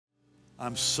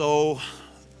I'm so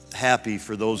happy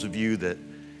for those of you that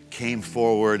came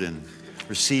forward and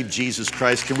received Jesus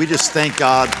Christ. Can we just thank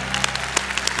God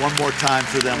one more time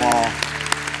for them all?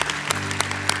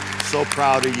 So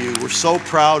proud of you. We're so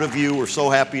proud of you. We're so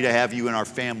happy to have you in our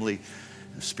family,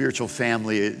 spiritual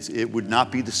family. It would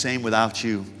not be the same without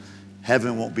you.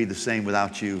 Heaven won't be the same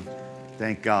without you.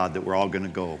 Thank God that we're all going to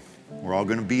go. We're all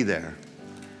going to be there.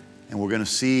 And we're going to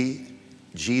see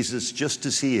Jesus just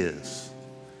as he is.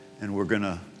 And we're going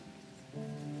to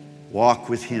walk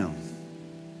with him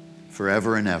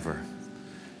forever and ever.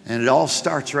 And it all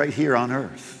starts right here on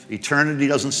earth. Eternity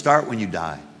doesn't start when you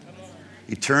die.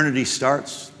 Eternity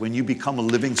starts when you become a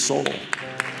living soul.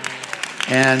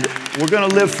 And we're going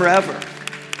to live forever.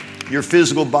 Your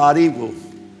physical body will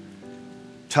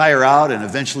tire out and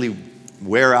eventually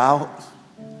wear out.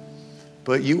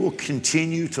 But you will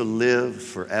continue to live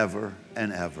forever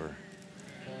and ever.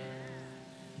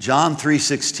 John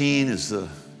 3:16 is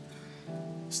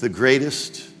the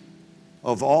greatest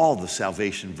of all the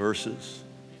salvation verses,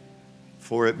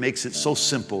 for it makes it so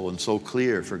simple and so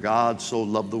clear. For God so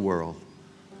loved the world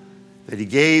that he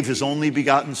gave his only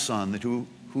begotten Son, that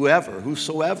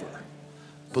whosoever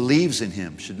believes in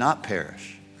him should not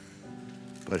perish,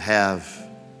 but have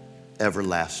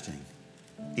everlasting,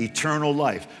 eternal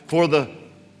life.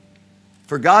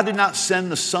 For God did not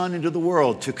send the Son into the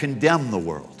world to condemn the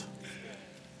world,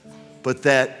 but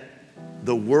that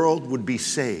the world would be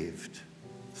saved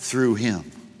through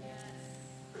him.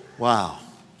 Wow.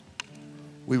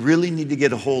 We really need to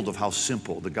get a hold of how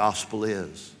simple the gospel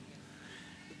is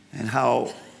and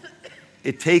how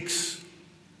it takes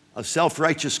a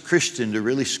self-righteous Christian to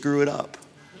really screw it up.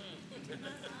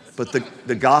 But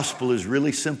the gospel is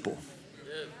really simple.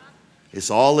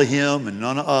 It's all of him and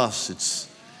none of us. It's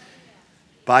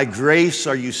by grace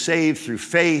are you saved through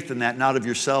faith, and that not of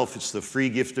yourself. It's the free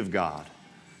gift of God,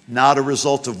 not a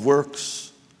result of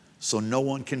works, so no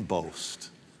one can boast.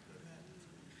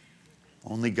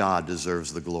 Only God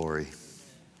deserves the glory.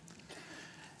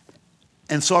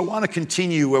 And so I want to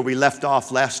continue where we left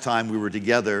off last time we were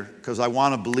together, because I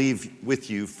want to believe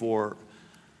with you for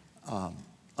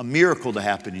a miracle to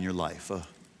happen in your life,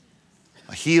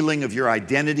 a healing of your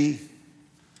identity,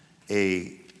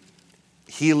 a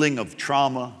healing of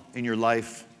trauma in your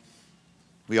life.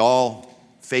 We all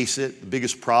face it. The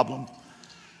biggest problem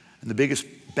and the biggest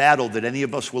battle that any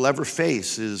of us will ever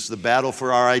face is the battle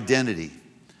for our identity.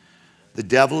 The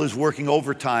devil is working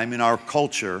overtime in our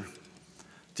culture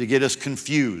to get us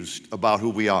confused about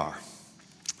who we are.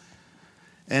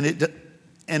 And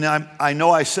I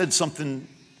know I said something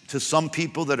to some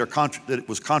people that it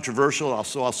was controversial.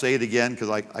 So I'll say it again because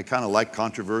I kind of like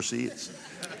controversy. It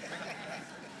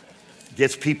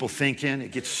gets people thinking.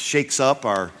 It shakes up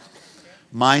our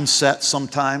mindset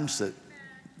sometimes that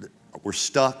we're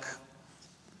stuck.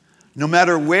 No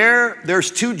matter where,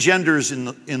 there's two genders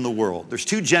in the world. There's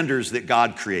two genders that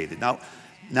God created.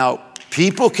 Now,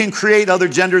 people can create other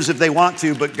genders if they want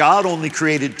to, but God only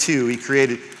created two. He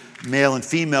created male and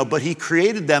female, but he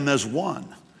created them as one.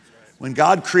 When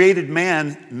God created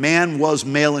man, man was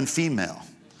male and female.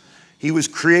 He was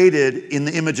created in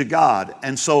the image of God.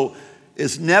 And so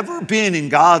it's never been in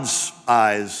God's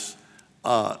eyes,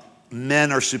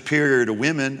 men are superior to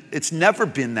women. It's never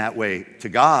been that way to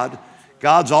God.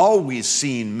 God's always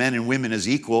seen men and women as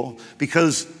equal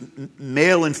because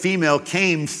male and female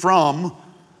came from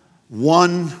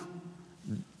one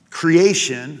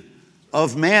creation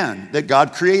of man that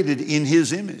God created in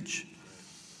his image.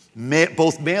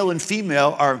 Both male and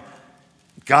female are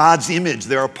God's image.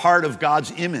 They're a part of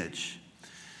God's image.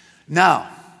 Now,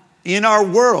 in our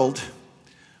world,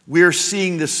 we're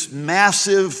seeing this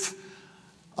massive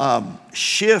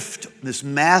shift, this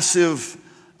massive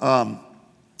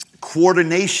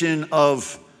coordination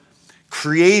of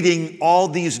creating all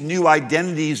these new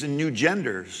identities and new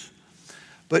genders.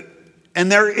 And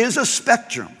there is a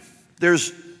spectrum.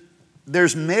 There's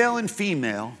male and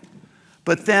female,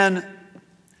 but then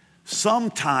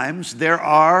sometimes there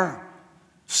are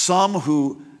some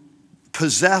who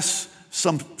possess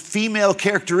some female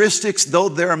characteristics, though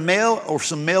they're a male, or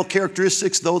some male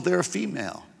characteristics, though they're a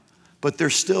female. But they're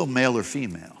still male or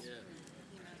female.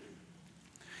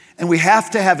 And we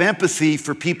have to have empathy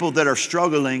for people that are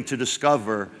struggling to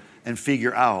discover and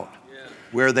figure out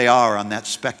where they are on that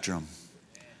spectrum.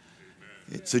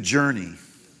 It's a journey.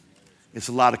 It's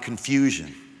a lot of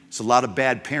confusion. It's a lot of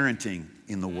bad parenting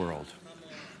in the world.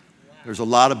 There's a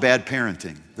lot of bad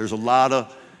parenting. There's a lot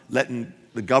of letting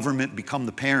the government become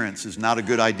the parents is not a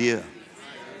good idea.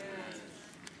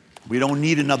 We don't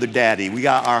need another daddy. We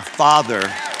got our Father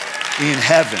in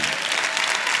heaven.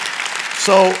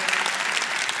 So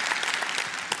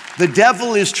The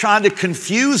devil is trying to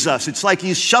confuse us. It's like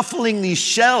he's shuffling these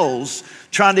shells,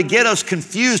 trying to get us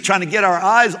confused, trying to get our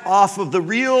eyes off of the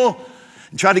real,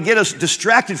 and trying to get us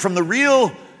distracted from the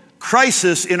real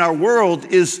crisis in our world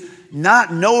is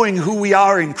not knowing who we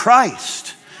are in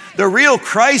Christ. The real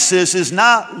crisis is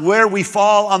not where we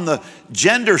fall on the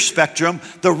gender spectrum.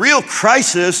 The real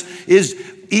crisis is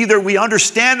either we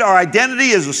understand our identity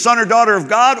as a son or daughter of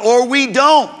God, or we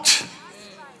don't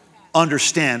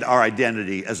understand our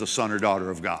identity as a son or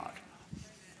daughter of God.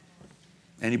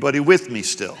 Anybody with me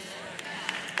still?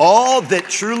 All that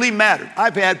truly mattered.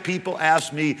 I've had people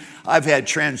ask me, I've had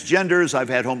transgenders, I've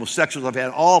had homosexuals, I've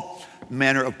had all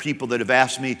manner of people that have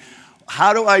asked me,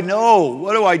 how do I know?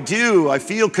 What do I do? I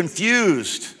feel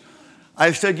confused.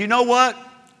 I've said, you know what?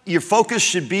 Your focus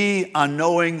should be on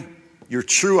knowing your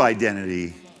true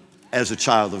identity as a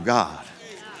child of God.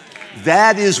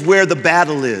 That is where the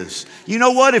battle is. You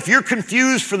know what? If you're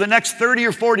confused for the next 30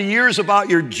 or 40 years about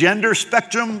your gender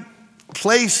spectrum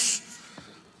place,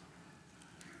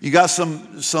 you got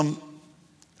some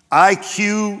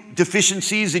IQ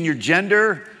deficiencies in your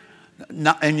gender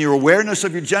and your awareness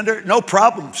of your gender, no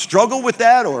problem. Struggle with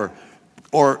that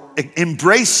or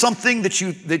embrace something that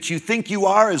you think you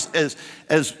are as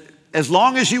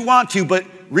long as you want to, but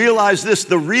realize this,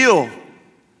 the real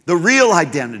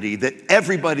identity that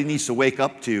everybody needs to wake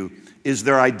up to is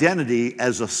their identity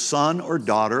as a son or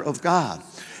daughter of God,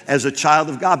 as a child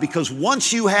of God. Because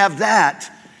once you have that,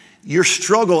 your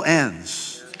struggle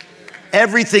ends.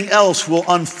 Everything else will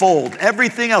unfold.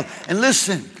 Everything else. And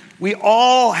listen, we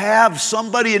all have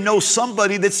somebody and know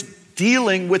somebody that's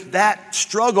dealing with that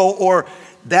struggle, or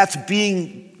that's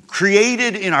being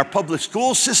created in our public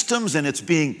school systems, and it's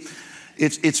being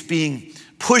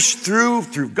pushed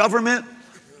through government.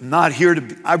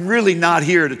 I'm really not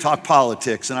here to talk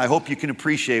politics, and I hope you can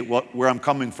appreciate where I'm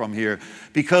coming from here,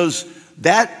 because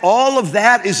all of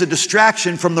that is a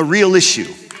distraction from the real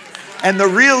issue. And the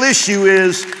real issue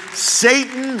is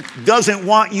Satan doesn't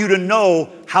want you to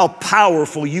know how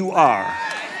powerful you are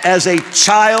as a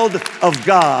child of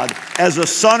God, as a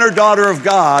son or daughter of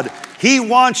God. He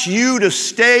wants you to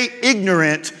stay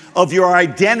ignorant of your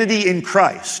identity in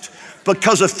Christ.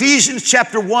 Because Ephesians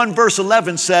chapter 1 verse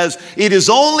 11 says, it is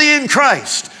only in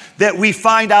Christ that we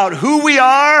find out who we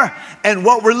are and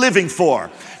what we're living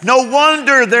for. No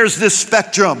wonder there's this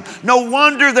spectrum. No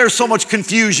wonder there's so much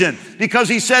confusion, because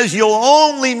he says you'll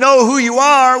only know who you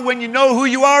are when you know who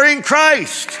you are in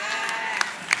Christ.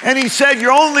 And he said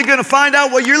you're only going to find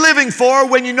out what you're living for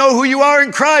when you know who you are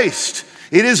in Christ.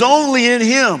 It is only in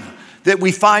him that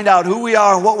we find out who we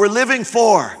are and what we're living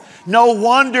for. No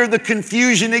wonder the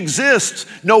confusion exists.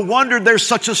 No wonder there's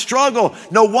such a struggle.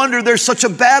 No wonder there's such a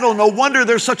battle. No wonder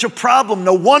there's such a problem.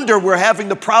 No wonder we're having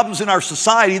the problems in our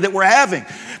society that we're having.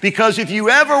 Because if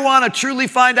you ever want to truly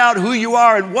find out who you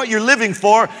are and what you're living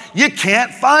for, you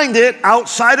can't find it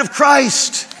outside of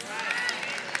Christ.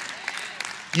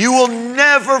 You will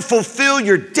never fulfill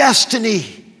your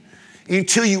destiny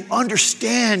until you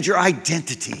understand your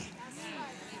identity.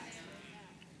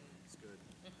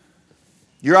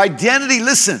 Your identity,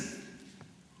 listen,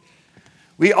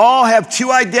 we all have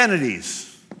two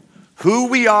identities. Who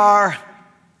we are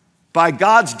by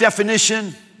God's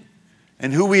definition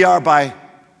and who we are by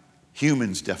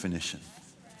humans' definition.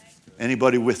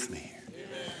 Anybody with me?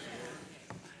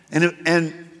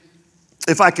 And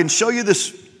if I can show you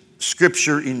this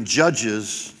scripture in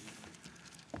Judges,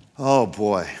 oh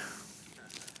boy,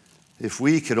 if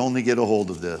we could only get a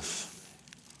hold of this.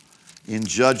 In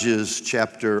Judges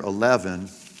chapter 11,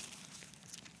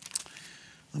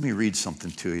 let me read something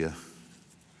to you.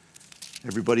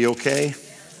 Everybody okay?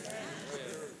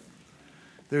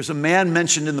 There's a man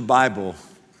mentioned in the Bible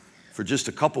for just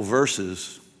a couple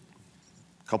verses,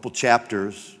 a couple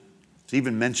chapters. It's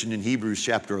even mentioned in Hebrews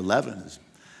chapter 11,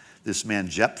 this man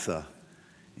Jephthah.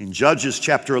 In Judges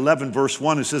chapter 11, verse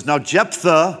 1, it says, now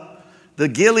Jephthah, the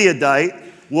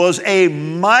Gileadite, was a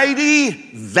mighty,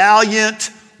 valiant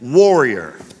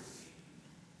warrior.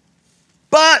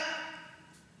 But,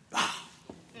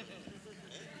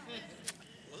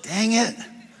 dang it.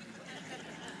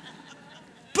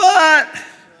 But,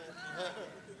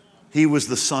 he was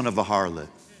the son of a harlot.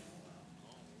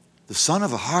 The son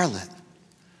of a harlot.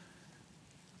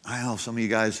 I know some of you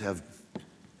guys have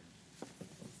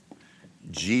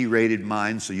G-rated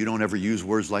minds, so you don't ever use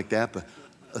words like that, but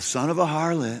a son of a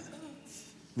harlot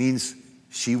means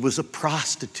she was a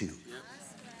prostitute.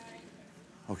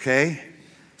 Okay?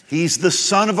 He's the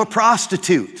son of a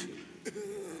prostitute.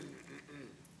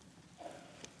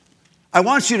 I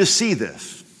want you to see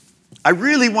this. I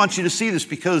really want you to see this,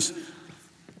 because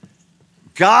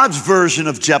God's version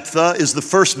of Jephthah is the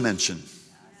first mention.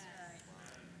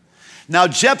 Now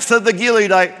Jephthah the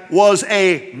Gileadite was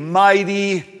a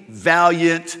mighty,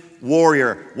 valiant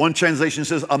warrior. One translation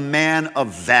says a man of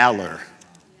valor.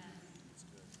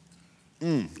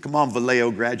 Come on,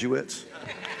 Vallejo graduates.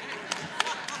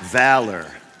 Valor,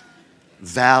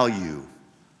 value.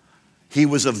 He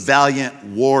was a valiant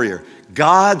warrior.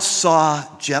 God saw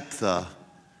Jephthah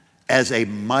as a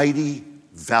mighty,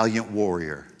 valiant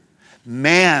warrior.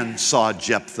 Man saw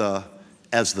Jephthah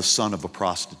as the son of a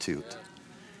prostitute.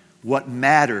 What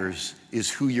matters is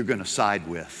who you're going to side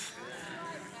with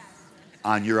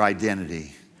on your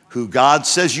identity. Who God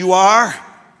says you are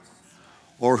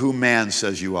or who man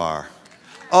says you are.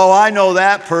 Oh, I know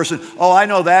that person. Oh, I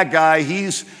know that guy.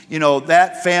 He's,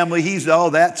 that family.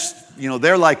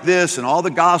 They're like this and all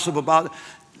the gossip about it.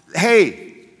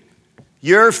 Hey,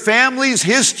 your family's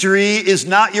history is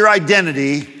not your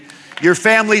identity. Your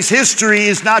family's history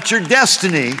is not your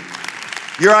destiny.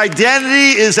 Your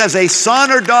identity is as a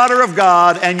son or daughter of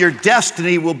God, and your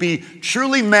destiny will be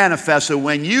truly manifested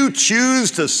when you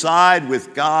choose to side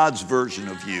with God's version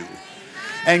of you.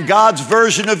 And God's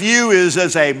version of you is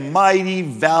as a mighty,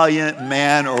 valiant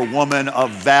man or woman of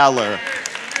valor.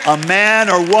 A man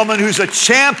or woman who's a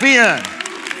champion.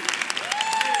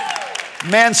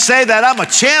 Man, say that, I'm a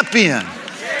champion.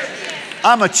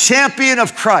 I'm a champion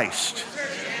of Christ.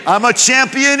 I'm a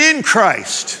champion in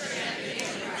Christ.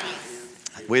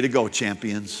 Way to go,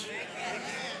 champions.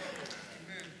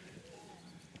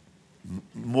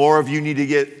 More of you need to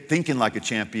get thinking like a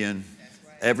champion.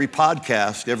 Every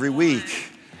podcast, every week,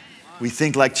 we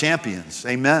think like champions.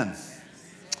 Amen.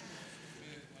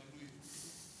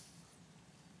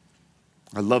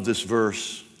 I love this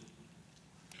verse.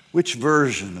 Which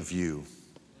version of you?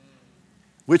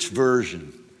 Which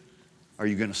version are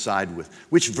you going to side with?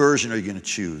 Which version are you going to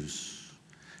choose?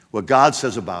 What God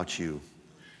says about you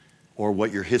or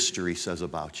what your history says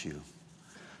about you?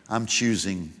 I'm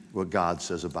choosing what God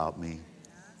says about me.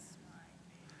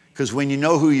 Because when you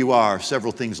know who you are,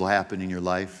 several things will happen in your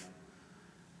life.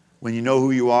 When you know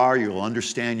who you are, you'll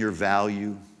understand your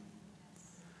value.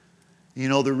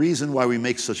 The reason why we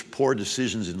make such poor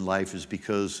decisions in life is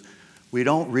because we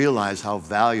don't realize how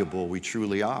valuable we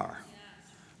truly are.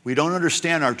 We don't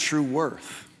understand our true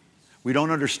worth. We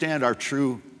don't understand our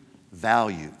true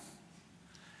value.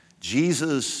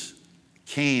 Jesus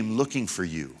came looking for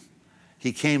you.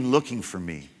 He came looking for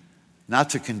me, not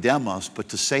to condemn us, but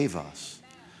to save us.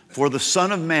 For the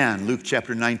Son of Man, Luke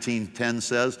chapter 19:10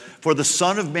 says, for the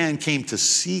Son of Man came to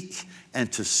seek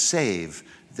and to save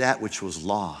that which was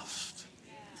lost.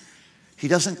 He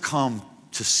doesn't come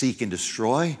to seek and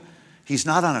destroy. He's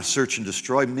not on a search and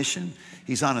destroy mission.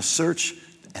 He's on a search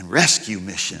and rescue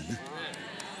mission.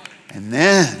 And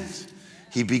then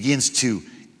he begins to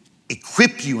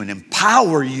equip you and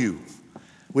empower you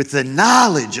with the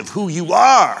knowledge of who you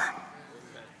are.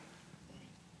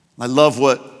 I love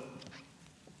what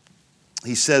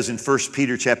he says in 1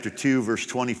 Peter chapter 2, verse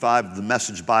 25 of the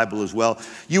Message Bible as well.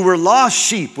 You were lost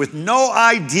sheep with no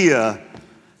idea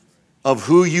of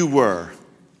who you were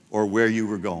or where you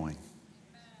were going.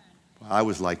 I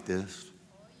was like this.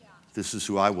 This is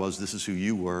who I was. This is who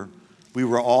you were. We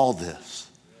were all this.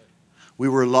 We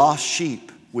were lost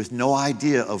sheep with no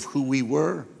idea of who we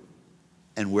were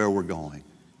and where we're going.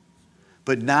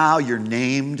 But now you're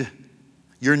named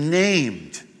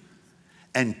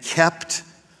and kept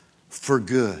for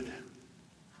good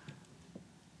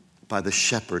by the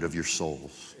shepherd of your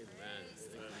souls.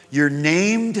 You're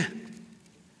named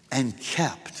and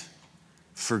kept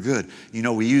for good.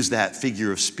 We use that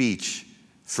figure of speech,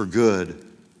 for good,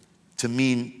 to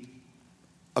mean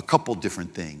a couple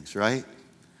different things, right?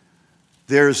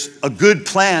 There's a good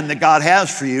plan that God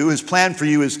has for you. His plan for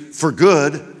you is for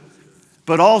good,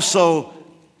 but also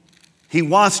he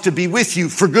wants to be with you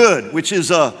for good, which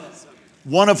is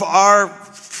one of our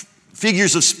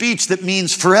figures of speech that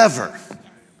means forever.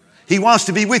 He wants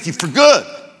to be with you for good.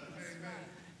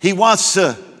 He wants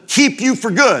to keep you for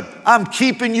good. I'm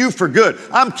keeping you for good.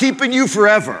 I'm keeping you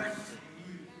forever.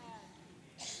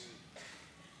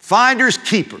 Finders,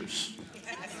 keepers.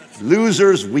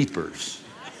 Losers, weepers.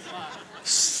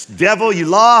 Devil, you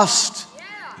lost.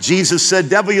 Jesus said,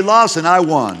 devil, you lost, and I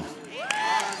won.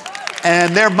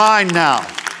 And they're mine now.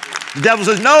 The devil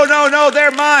says, no,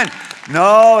 they're mine.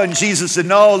 No, and Jesus said,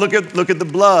 no, look at the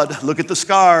blood. Look at the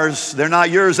scars. They're not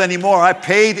yours anymore. I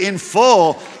paid in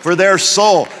full for their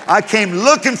soul. I came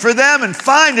looking for them and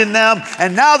finding them,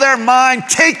 and now they're mine.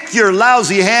 Take your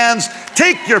lousy hands,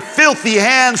 take your filthy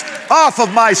hands off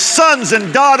of my sons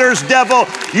and daughters, devil.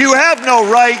 You have no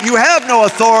right. You have no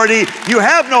authority. You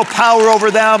have no power over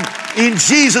them. in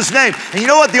Jesus' name. And you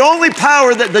know what? The only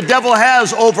power that the devil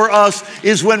has over us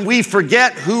is when we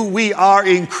forget who we are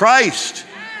in Christ.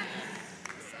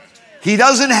 He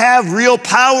doesn't have real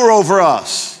power over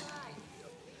us.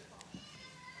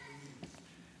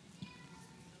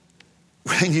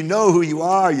 When you know who you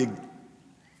are, you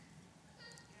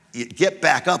get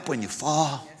back up when you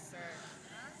fall.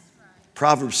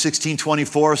 Proverbs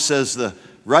 16:24 says the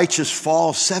righteous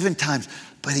falls 7 times,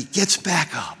 but he gets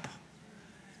back up.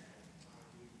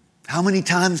 How many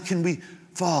times can we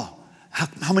fall?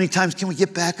 How many times can we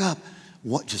get back up?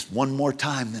 Just one more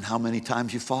time than how many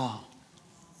times you fall.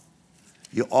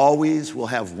 You always will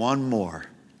have one more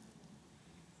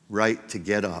right to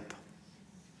get up,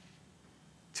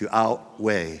 to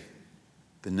outweigh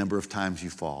the number of times you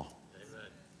fall.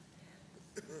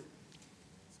 Amen.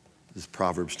 This is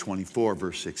Proverbs 24,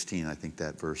 verse 16, I think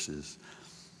that verse is.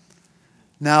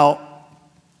 Now,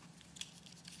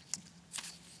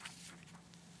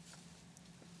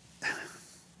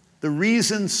 the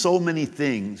reason so many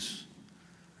things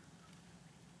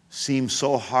seem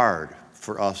so hard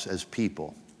for us as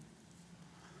people,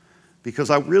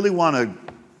 because I really want to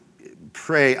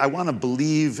pray, I want to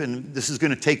believe, and this is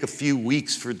going to take a few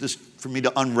weeks for me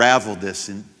to unravel this,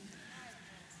 and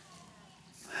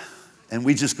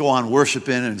we just go on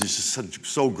worshiping, and it's just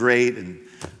so great, and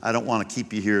I don't want to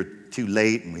keep you here too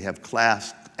late, and we have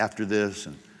class after this,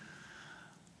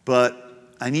 but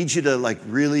I need you to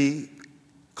really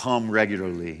come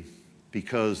regularly,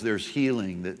 because there's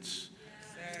healing that's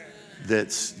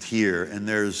here, and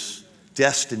there's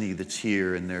destiny that's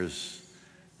here, and there's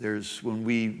when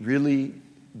we really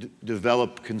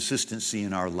develop consistency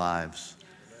in our lives,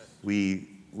 we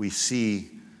see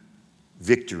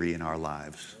victory in our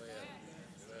lives.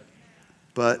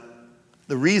 But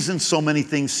the reason so many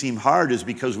things seem hard is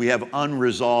because we have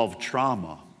unresolved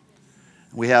trauma.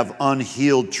 We have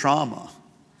unhealed trauma.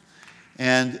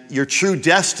 And your true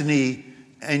destiny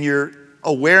and your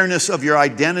awareness of your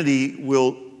identity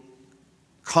will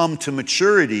come to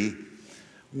maturity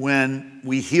when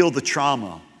we heal the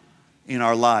trauma in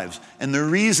our lives. And the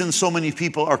reason so many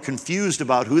people are confused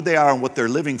about who they are and what they're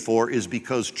living for is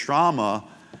because trauma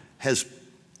has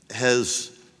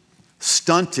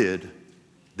stunted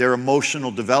their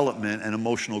emotional development and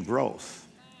emotional growth.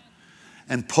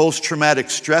 And post-traumatic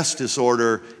stress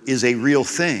disorder is a real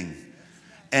thing.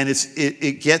 And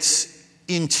it gets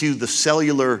into the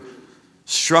cellular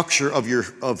structure of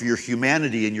your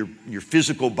humanity and your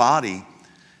physical body,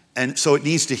 and so it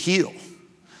needs to heal.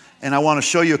 And I want to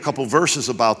show you a couple verses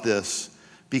about this,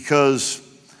 because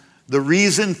the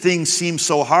reason things seem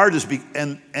so hard is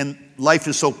and life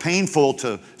is so painful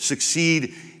to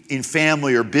succeed in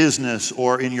family or business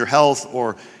or in your health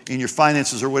or in your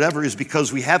finances or whatever, is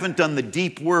because we haven't done the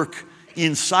deep work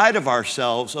inside of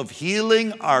ourselves of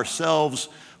healing ourselves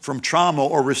from trauma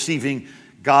or receiving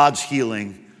God's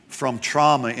healing from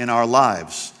trauma in our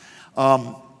lives.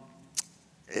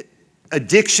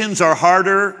 Addictions are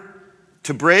harder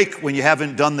to break when you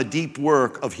haven't done the deep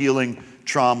work of healing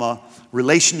trauma.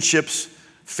 Relationships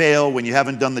fail when you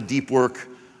haven't done the deep work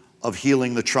of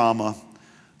healing the trauma.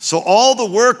 So all the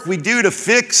work we do to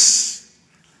fix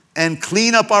and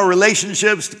clean up our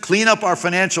relationships, to clean up our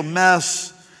financial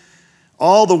mess,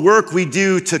 all the work we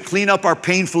do to clean up our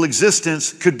painful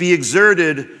existence could be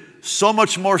exerted so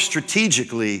much more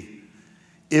strategically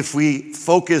if we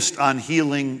focused on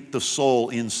healing the soul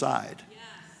inside. Yes.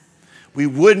 We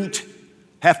wouldn't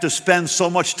have to spend so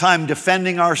much time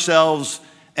defending ourselves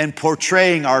and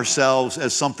portraying ourselves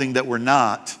as something that we're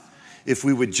not if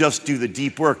we would just do the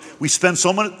deep work. We spend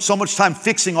so much time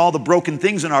fixing all the broken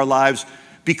things in our lives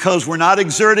because we're not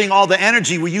exerting all the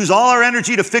energy. We use all our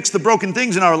energy to fix the broken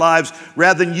things in our lives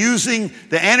rather than using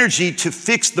the energy to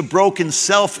fix the broken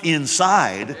self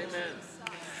inside. Amen.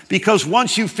 Because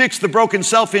once you fix the broken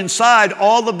self inside,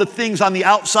 all of the things on the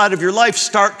outside of your life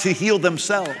start to heal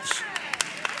themselves.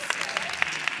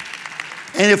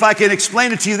 And if I can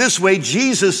explain it to you this way,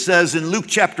 Jesus says in Luke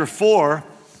chapter 4,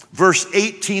 verse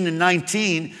 18 and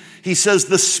 19, he says,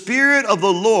 "The Spirit of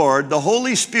the Lord, the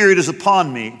Holy Spirit is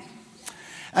upon me."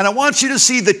 And I want you to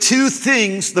see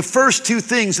the first two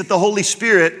things that the Holy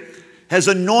Spirit has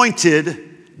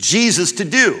anointed Jesus to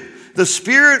do. The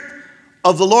Spirit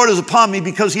of the Lord is upon me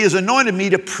because he has anointed me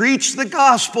to preach the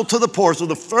gospel to the poor. So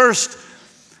the first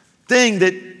thing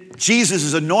that Jesus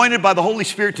is anointed by the Holy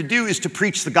Spirit to do is to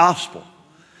preach the gospel.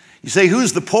 You say,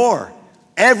 who's the poor?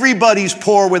 Everybody's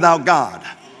poor without God.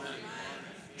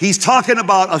 He's talking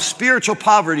about a spiritual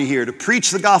poverty here, to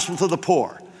preach the gospel to the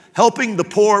poor. Helping the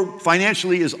poor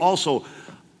financially is also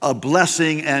a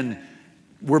blessing, and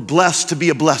we're blessed to be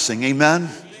a blessing. Amen?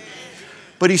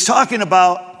 But he's talking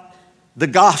about the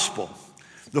gospel.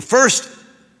 The first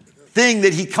thing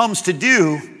that he comes to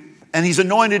do, and he's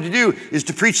anointed to do, is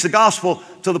to preach the gospel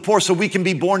to the poor so we can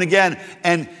be born again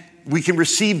and we can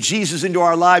receive Jesus into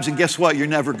our lives. And guess what? You're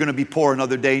never going to be poor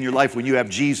another day in your life when you have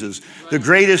Jesus. The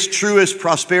greatest, truest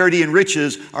prosperity and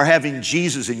riches are having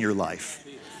Jesus in your life.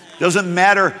 Doesn't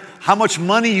matter how much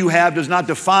money you have, does not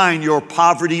define your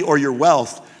poverty or your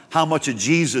wealth. How much of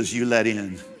Jesus you let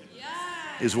in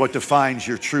is what defines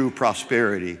your true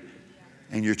prosperity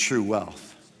and your true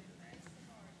wealth.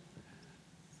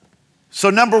 So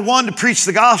number one, to preach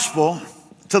the gospel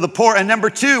to the poor. And number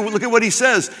two, look at what he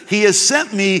says. He has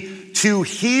sent me to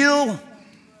heal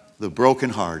the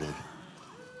brokenhearted.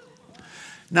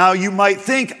 Now you might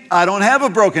think, I don't have a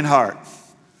broken heart.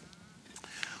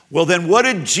 Well, then what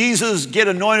did Jesus get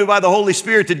anointed by the Holy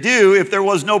Spirit to do? If there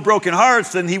was no broken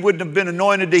hearts, then he wouldn't have been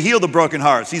anointed to heal the broken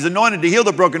hearts. He's anointed to heal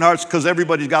the broken hearts because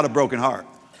everybody's got a broken heart.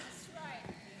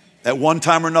 At one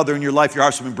time or another in your life, your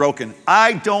heart's been broken.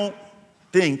 I don't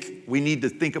think we need to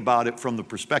think about it from the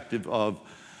perspective of,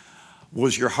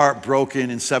 was your heart broken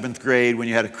in 7th grade when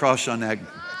you had a crush on that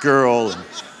girl? And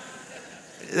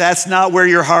that's not where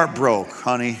your heart broke,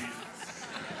 honey.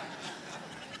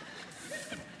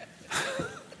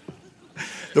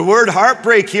 The word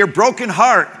heartbreak here, broken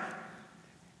heart,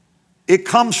 it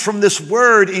comes from this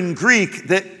word in Greek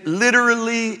that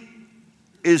literally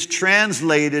is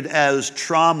translated as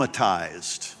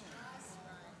traumatized.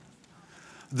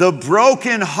 The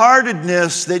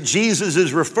brokenheartedness that Jesus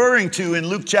is referring to in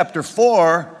Luke chapter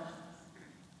 4,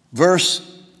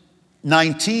 verse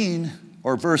 19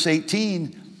 or verse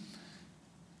 18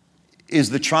 is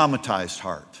the traumatized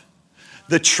heart.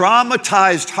 The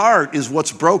traumatized heart is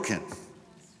what's broken.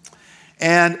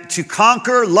 And to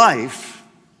conquer life,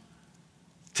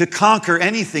 to conquer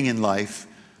anything in life,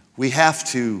 we have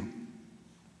to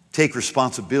take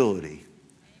responsibility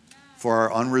for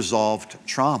our unresolved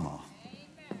trauma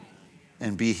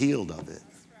and be healed of it.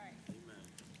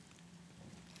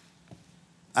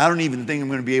 I don't even think I'm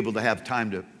going to be able to have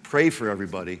time to pray for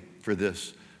everybody for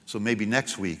this. So maybe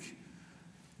next week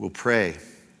we'll pray.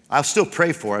 I'll still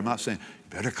pray for it. I'm not saying, you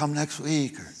better come next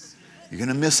week or you're going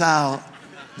to miss out.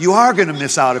 You are going to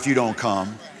miss out if you don't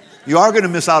come. You are going to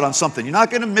miss out on something. You're not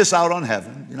going to miss out on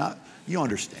heaven. You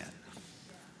understand.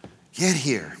 Get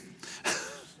here.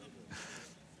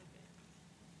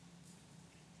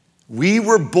 We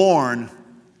were born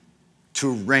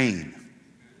to reign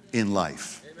in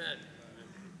life. Amen.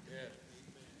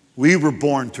 We were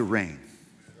born to reign.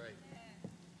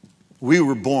 We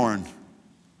were born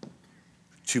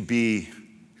to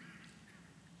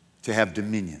have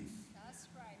dominion.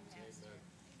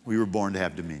 We were born to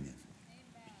have dominion.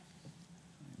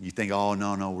 You think, oh,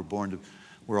 no,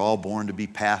 we're all born to be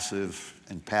passive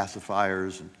and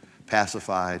pacifiers and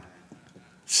pacified,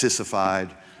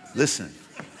 sissified. Listen,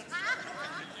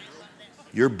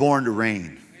 you're born to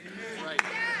reign.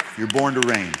 You're born to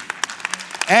reign.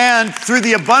 And through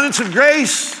the abundance of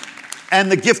grace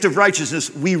and the gift of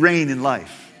righteousness, we reign in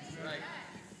life.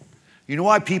 You know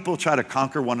why people try to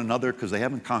conquer one another? Because they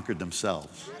haven't conquered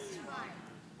themselves.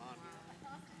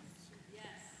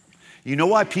 You know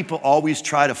why people always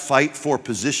try to fight for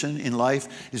position in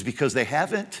life? Is because they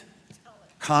haven't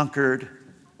conquered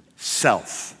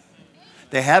self.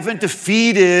 They haven't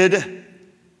defeated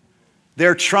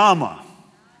their trauma.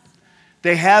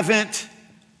 They haven't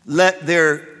let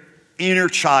their inner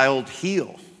child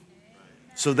heal.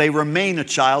 So they remain a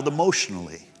child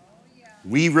emotionally.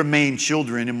 We remain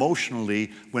children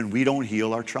emotionally when we don't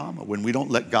heal our trauma, when we don't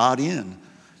let God in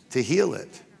to heal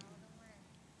it.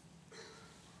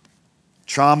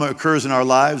 Trauma occurs in our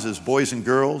lives as boys and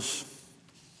girls.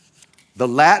 The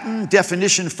Latin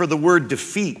definition for the word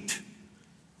defeat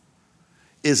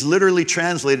is literally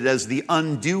translated as the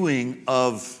undoing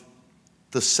of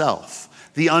the self.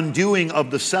 The undoing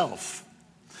of the self.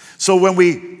 So when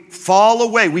we fall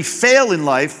away, we fail in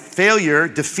life, failure,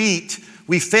 defeat,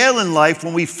 we fail in life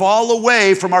when we fall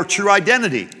away from our true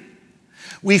identity.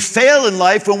 We fail in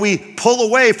life when we pull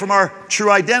away from our true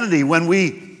identity, when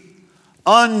we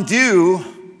undo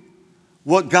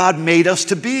what God made us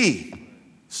to be,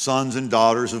 sons and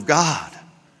daughters of God.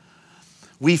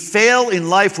 We fail in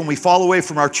life when we fall away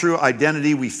from our true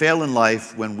identity. We fail in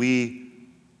life when we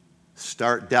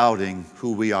start doubting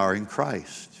who we are in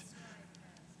Christ.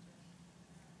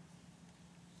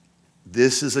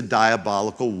 This is a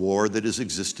diabolical war that has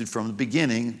existed from the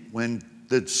beginning when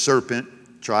the serpent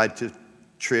tried to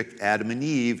trick Adam and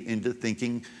Eve into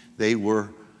thinking they were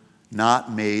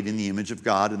not made in the image of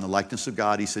God, in the likeness of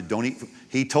God. He said, don't eat.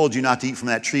 He told you not to eat from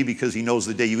that tree because he knows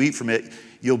the day you eat from it,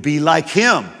 you'll be like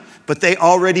him. But they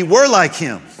already were like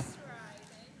him.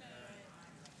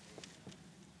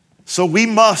 So we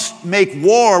must make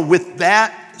war with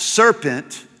that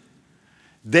serpent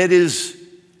that is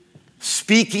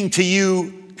speaking to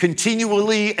you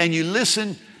continually, and you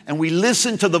listen, and we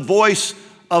listen to the voice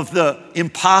of the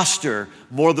imposter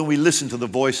more than we listen to the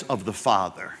voice of the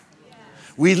Father.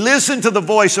 We listen to the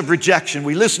voice of rejection.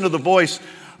 We listen to the voice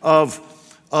of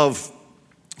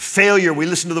failure. We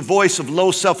listen to the voice of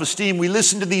low self-esteem. We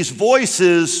listen to these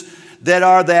voices that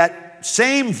are that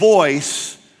same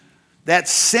voice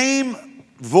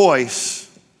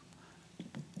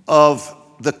of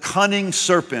the cunning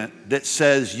serpent that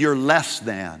says you're less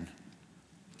than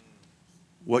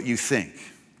what you think.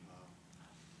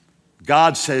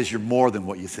 God says you're more than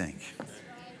what you think.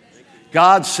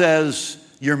 God says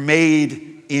you're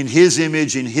made in His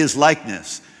image, in His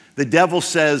likeness. The devil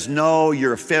says, no,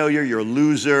 you're a failure, you're a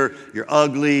loser, you're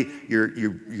ugly,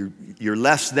 you're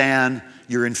less than,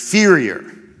 you're inferior.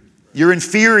 You're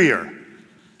inferior.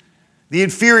 The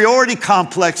inferiority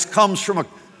complex comes from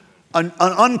an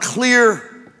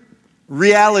unclear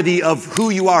reality of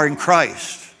who you are in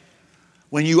Christ.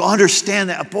 When you understand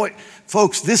that, boy,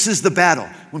 folks, this is the battle.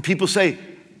 When people say,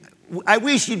 I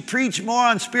wish you'd preach more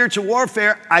on spiritual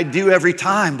warfare, I do every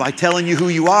time by telling you who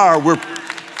you are.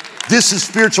 This is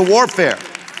spiritual warfare.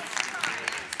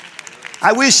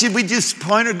 I wish we just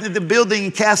pointed at the building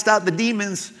and cast out the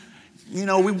demons. You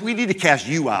know, we need to cast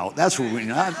you out. That's what we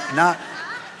not.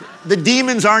 The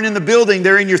demons aren't in the building,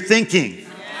 they're in your thinking.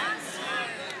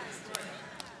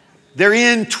 They're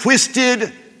in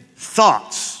twisted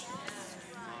thoughts.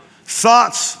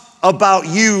 Thoughts about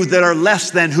you that are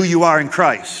less than who you are in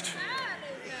Christ.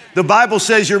 The Bible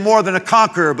says you're more than a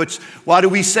conqueror, but why do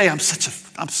we say, I'm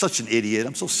such an idiot,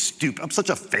 I'm so stupid, I'm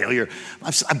such a failure,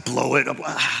 I blow it,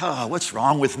 what's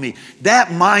wrong with me? That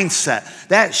mindset,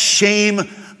 that shame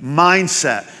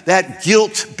mindset, that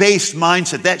guilt-based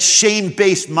mindset, that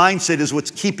shame-based mindset is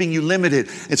what's keeping you limited.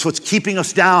 It's what's keeping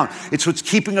us down. It's what's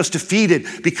keeping us defeated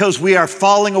because we are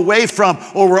falling away from,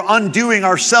 or we're undoing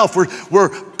ourselves. We're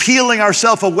peeling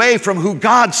ourselves away from who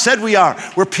God said we are.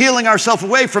 We're peeling ourselves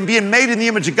away from being made in the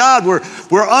image of God. We're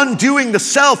undoing the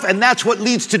self, and that's what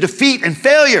leads to defeat and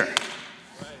failure.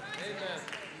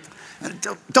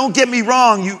 Don't get me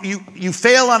wrong. You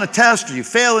fail on a test or you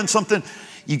fail in something,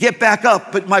 you get back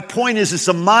up, but my point is it's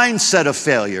a mindset of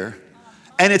failure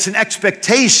and it's an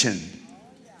expectation.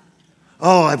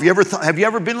 Oh, have you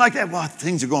ever been like that? Well,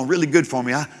 things are going really good for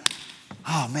me.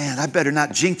 Oh man, I better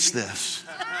not jinx this.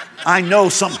 I know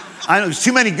there's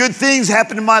too many good things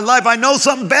happen in my life. I know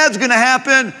something bad's going to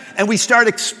happen. And we start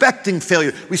expecting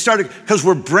failure. Because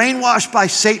we're brainwashed by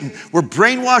Satan. We're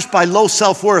brainwashed by low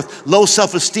self-worth, low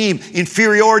self-esteem,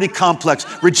 inferiority complex,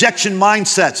 rejection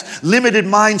mindsets,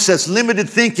 limited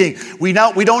thinking. We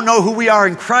don't know who we are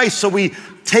in Christ, so we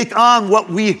take on what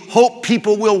we hope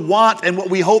people will want and what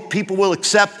we hope people will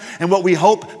accept and what we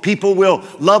hope people will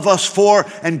love us for.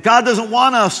 And God doesn't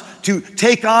want us to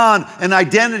take on an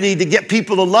identity to get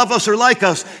people to love us or like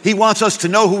us. He wants us to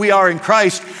know who we are in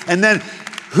Christ. And then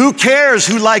who cares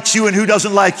who likes you and who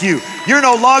doesn't like you? You're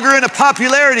no longer in a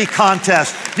popularity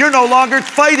contest. You're no longer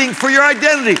fighting for your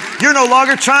identity. You're no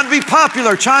longer trying to be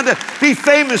popular, trying to be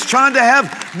famous, trying to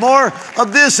have more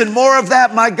of this and more of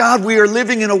that. My God, we are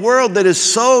living in a world that is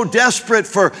so desperate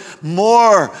for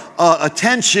more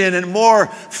attention and more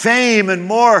fame and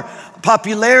more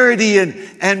popularity,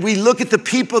 and we look at the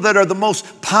people that are the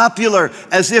most popular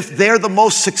as if they're the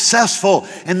most successful,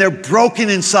 and they're broken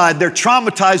inside, they're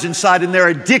traumatized inside, and they're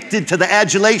addicted to the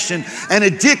adulation and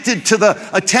addicted to the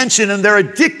attention, and they're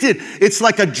addicted. It's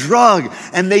like a drug,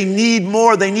 and they need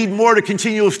more to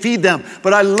continue to feed them.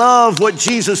 But I love what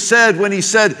Jesus said when he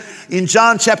said in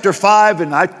John chapter 5,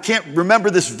 and I can't remember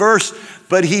this verse,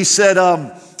 but he said,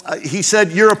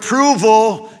 your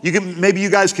approval, maybe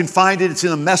you guys can find it. It's in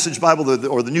the Message Bible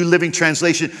or the New Living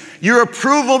Translation. Your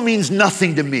approval means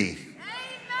nothing to me.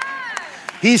 Amen.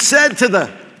 He said to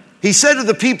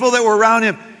the people that were around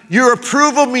him, your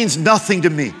approval means nothing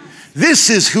to me. This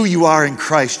is who you are in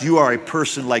Christ. You are a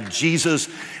person like Jesus.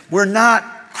 We're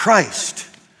not Christ,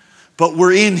 but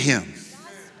we're in him.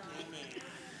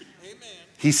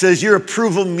 He says, your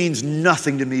approval means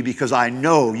nothing to me because I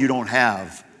know you don't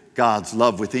have God's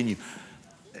love within you.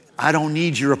 I don't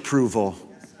need your approval.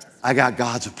 I got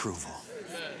God's approval.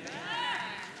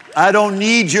 I don't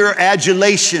need your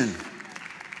adulation.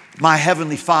 My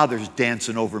Heavenly Father's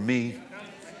dancing over me.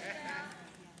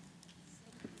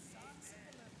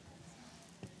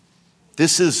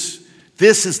 This is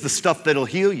the stuff that'll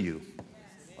heal you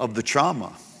of the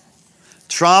trauma.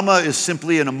 Trauma is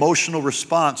simply an emotional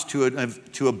response to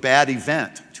a bad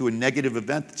event, to a negative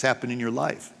event that's happened in your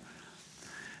life.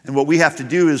 And what we have to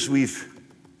do is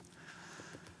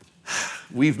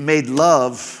We've made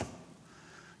love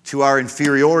to our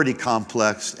inferiority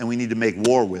complex, and we need to make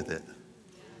war with it.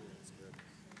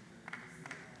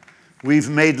 We've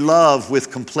made love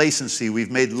with complacency.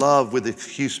 We've made love with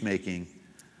excuse making,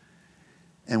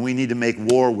 and we need to make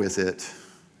war with it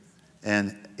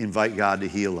and invite God to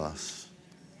heal us.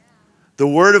 The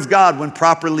Word of God, when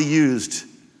properly used,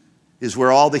 is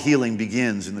where all the healing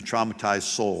begins in the traumatized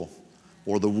soul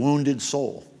or the wounded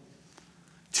soul.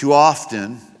 Too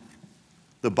often,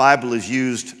 the Bible is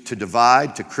used to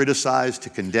divide, to criticize,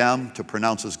 to condemn, to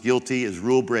pronounce us guilty as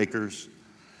rule breakers.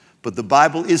 But the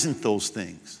Bible isn't those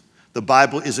things. The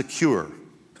Bible is a cure.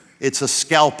 It's a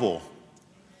scalpel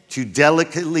to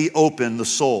delicately open the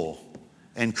soul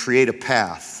and create a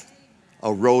path, a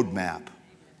roadmap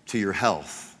to your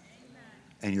health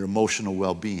and your emotional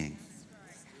well-being.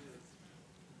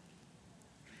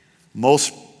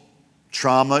 Most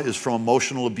trauma is from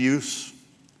emotional abuse.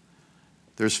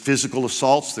 There's physical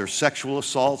assaults, there's sexual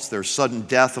assaults, there's sudden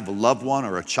death of a loved one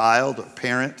or a child or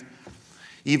parent,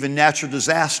 even natural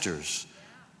disasters,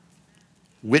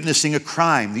 witnessing a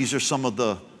crime. These are some of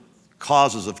the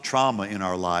causes of trauma in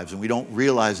our lives, and we don't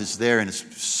realize it's there, and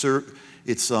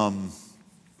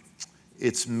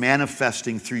it's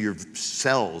manifesting through your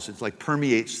cells. It's like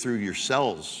permeates through your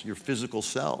cells, your physical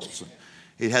cells.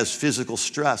 It has physical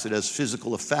stress. It has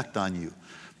physical effect on you.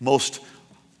 Most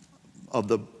of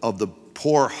the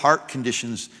poor heart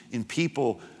conditions in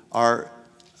people are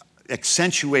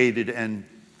accentuated and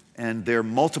they're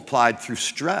multiplied through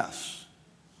stress.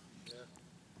 Yeah.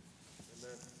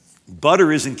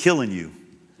 Butter isn't killing you.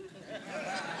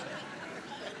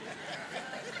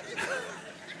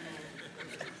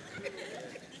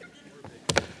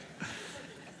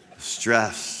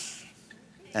 Stress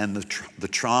and the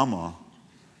trauma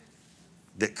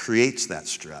that creates that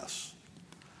stress.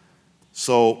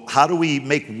 So how do we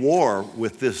make war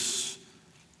with this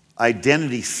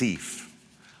identity thief?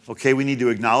 Okay, we need to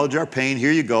acknowledge our pain.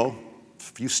 Here you go. A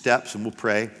few steps and we'll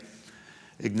pray.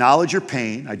 Acknowledge your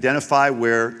pain. Identify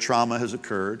where trauma has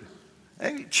occurred.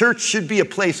 Hey, church should be a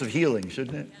place of healing,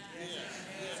 shouldn't it?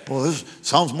 Well, this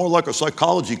sounds more like a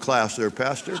psychology class there,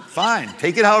 Pastor. Fine.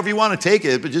 Take it however you want to take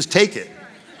it, but just take it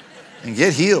and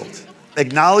get healed.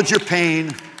 Acknowledge your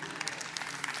pain.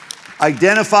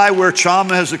 Identify where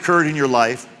trauma has occurred in your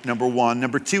life, number one.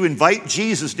 Number two, invite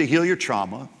Jesus to heal your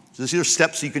trauma. So these are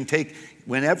steps you can take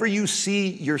whenever you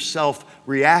see yourself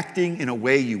reacting in a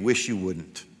way you wish you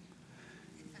wouldn't.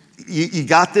 You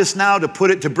got this now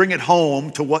to bring it home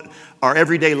to what our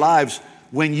everyday lives.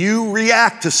 When you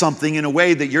react to something in a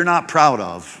way that you're not proud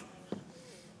of,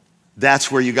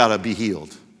 that's where you got to be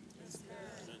healed.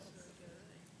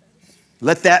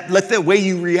 Let the way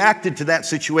you reacted to that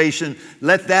situation,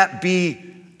 let that be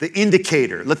the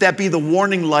indicator. Let that be the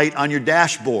warning light on your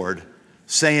dashboard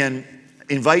saying,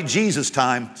 invite Jesus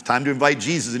time. It's time to invite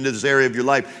Jesus into this area of your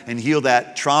life and heal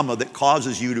that trauma that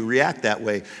causes you to react that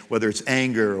way, whether it's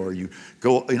anger or you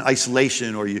go in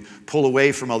isolation or you pull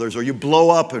away from others or you blow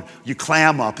up or you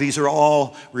clam up. These are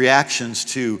all reactions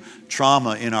to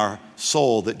trauma in our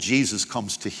soul that Jesus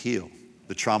comes to heal,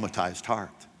 the traumatized heart.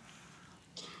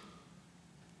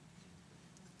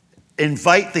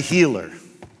 Invite the healer.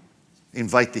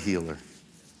 Invite the healer.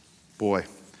 Boy,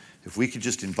 if we could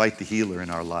just invite the healer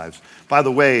in our lives. By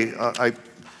the way,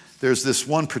 there's this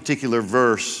one particular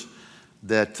verse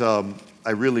that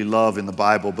I really love in the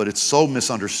Bible, but it's so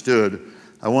misunderstood.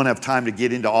 I won't have time to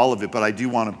get into all of it, but I do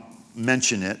want to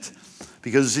mention it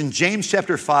because it's in James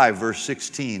chapter 5, verse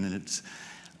 16,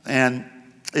 and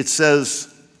it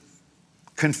says,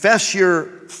 confess your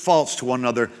faults to one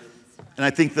another. And I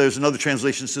think there's another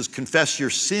translation that says, confess your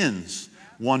sins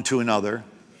one to another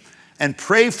and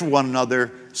pray for one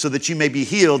another so that you may be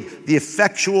healed. The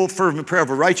effectual, fervent prayer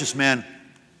of a righteous man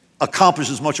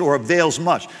accomplishes much or avails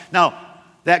much. Now,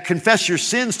 that confess your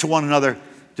sins to one another,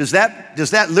 does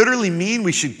that literally mean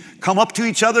we should come up to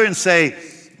each other and say,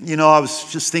 you know, I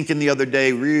was just thinking the other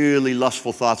day, really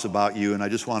lustful thoughts about you, and I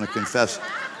just want to confess.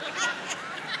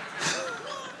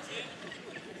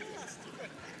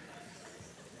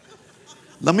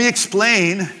 Let me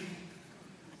explain.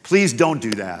 Please don't do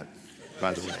that,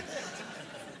 by the way.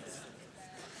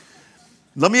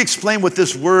 Let me explain what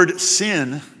this word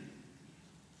sin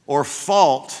or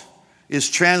fault is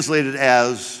translated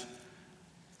as: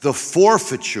 the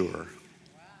forfeiture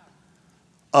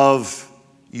of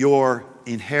your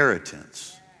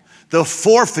inheritance. The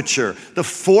forfeiture, the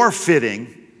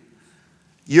forfeiting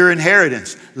your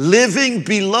inheritance. Living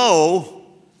below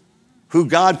who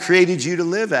God created you to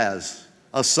live as,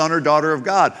 a son or daughter of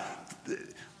God.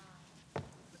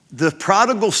 The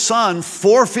prodigal son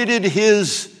forfeited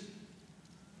his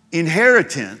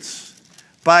inheritance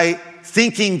by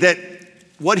thinking that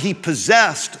what he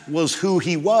possessed was who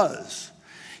he was.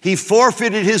 He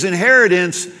forfeited his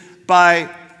inheritance by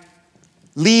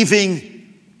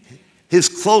leaving his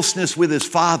closeness with his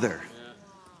father.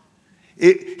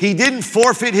 He didn't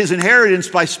forfeit his inheritance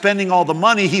by spending all the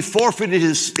money. He forfeited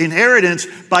his inheritance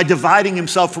by dividing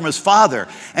himself from his father.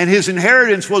 And his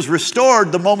inheritance was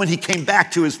restored the moment he came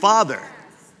back to his father.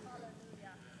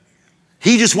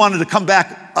 He just wanted to come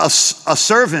back a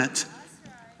servant.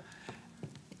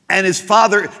 And his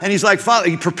father, and he's like, Father,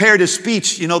 he prepared his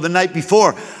speech, the night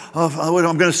before. What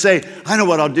I'm going to say, I know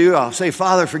what I'll do. I'll say,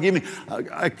 Father, forgive me.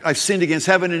 I sinned against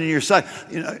heaven and in your sight.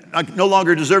 I no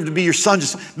longer deserve to be your son.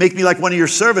 Just make me like one of your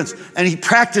servants. And he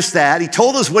practiced that. He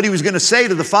told us what he was going to say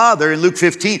to the Father in Luke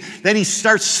 15. Then he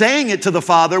starts saying it to the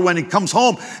Father when he comes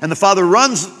home. And the Father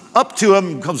runs up to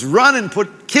him, comes running,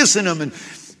 kissing him and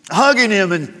hugging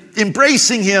him and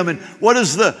embracing him. And what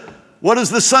does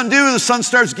the son do? The son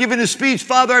starts giving his speech.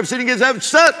 Father, I'm sitting against heaven.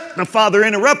 Shut! The father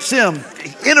interrupts him.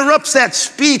 He interrupts that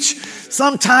speech.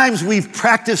 Sometimes we've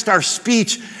practiced our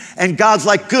speech and God's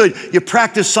like, good, you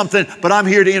practice something, but I'm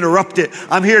here to interrupt it.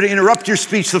 I'm here to interrupt your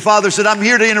speech. The father said, I'm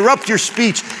here to interrupt your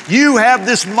speech. You have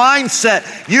this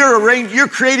mindset. You're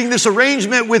creating this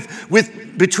arrangement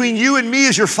between you and me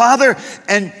as your father,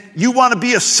 and you want to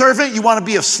be a servant? You want to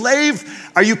be a slave?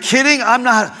 Are you kidding? I'm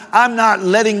not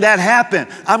letting that happen.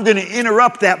 I'm going to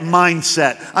interrupt that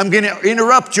mindset. I'm going to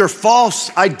interrupt your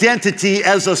false identity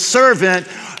as a servant,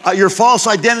 your false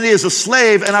identity as a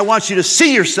slave, and I want you to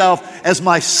see yourself as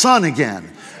my son again.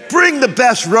 Bring the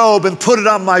best robe and put it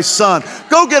on my son.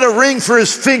 Go get a ring for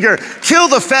his finger. Kill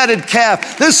the fatted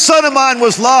calf. This son of mine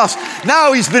was lost.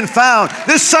 Now he's been found.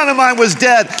 This son of mine was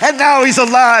dead, and now he's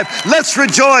alive. Let's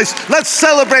rejoice. Let's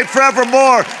celebrate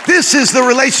forevermore. This is the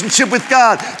relationship with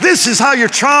God. This is how your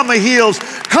trauma heals.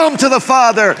 Come to the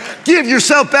Father. Give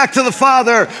yourself back to the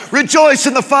Father. Rejoice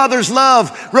in the Father's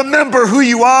love. Remember who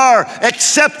you are.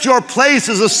 Accept your place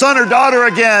as a son or daughter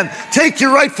again. Take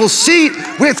your rightful seat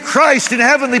with Christ in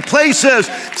heavenly places.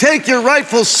 Take your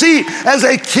rightful seat as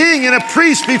a king and a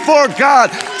priest before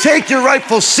God. Take your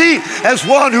rightful seat as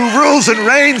one who rules and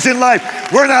reigns in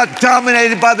life. We're not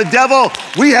dominated by the devil.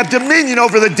 We have dominion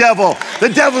over the devil. The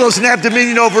devil doesn't have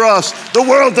dominion over us. The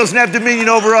world doesn't have dominion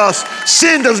over us.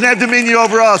 Sin doesn't have dominion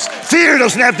over us. Fear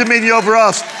doesn't have dominion over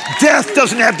us. Death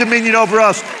doesn't have dominion over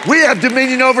us. We have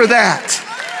dominion over that.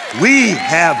 We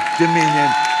have dominion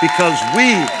because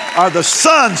we are the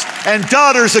sons and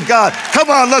daughters of God. Come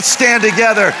on, let's stand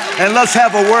together and let's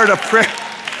have a word of prayer.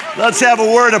 Let's have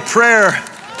a word of prayer.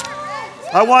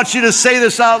 I want you to say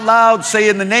this out loud. Say,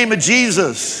 in the name of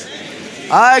Jesus,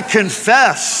 I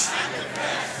confess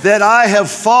that I have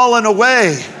fallen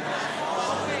away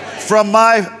from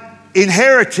my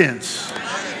inheritance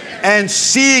and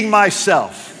seeing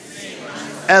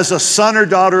myself as a son or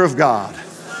daughter of God.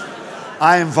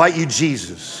 I invite you,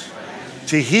 Jesus,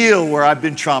 to heal where I've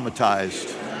been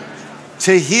traumatized,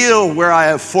 to heal where I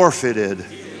have forfeited,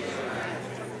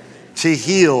 to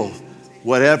heal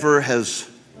whatever has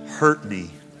hurt me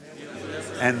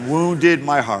and wounded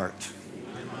my heart.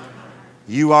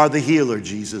 You are the healer,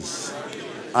 Jesus.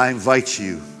 I invite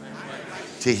you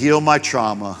to heal my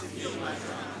trauma,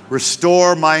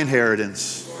 restore my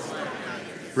inheritance,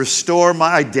 restore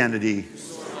my identity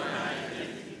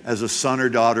as a son or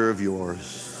daughter of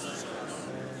yours.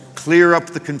 Clear up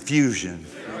the confusion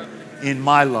in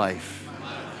my life,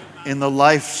 in the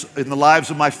lives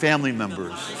of my family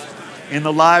members, in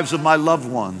the lives of my loved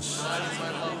ones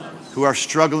who are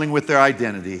struggling with their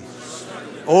identity.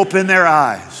 Open their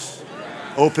eyes,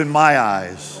 open my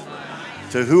eyes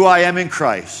to who I am in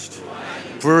Christ.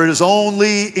 For it is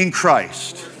only in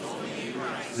Christ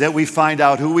that we find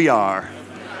out who we are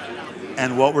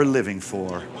and what we're living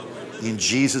for. In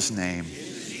Jesus' name,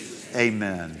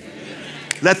 amen.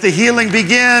 Let the healing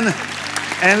begin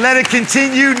and let it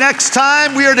continue next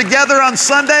time. We are together on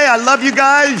Sunday. I love you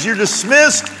guys. You're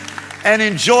dismissed, and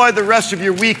enjoy the rest of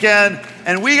your weekend.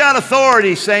 And we got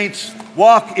authority, saints.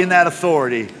 Walk in that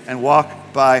authority and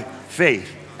walk by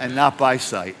faith and not by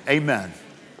sight. Amen.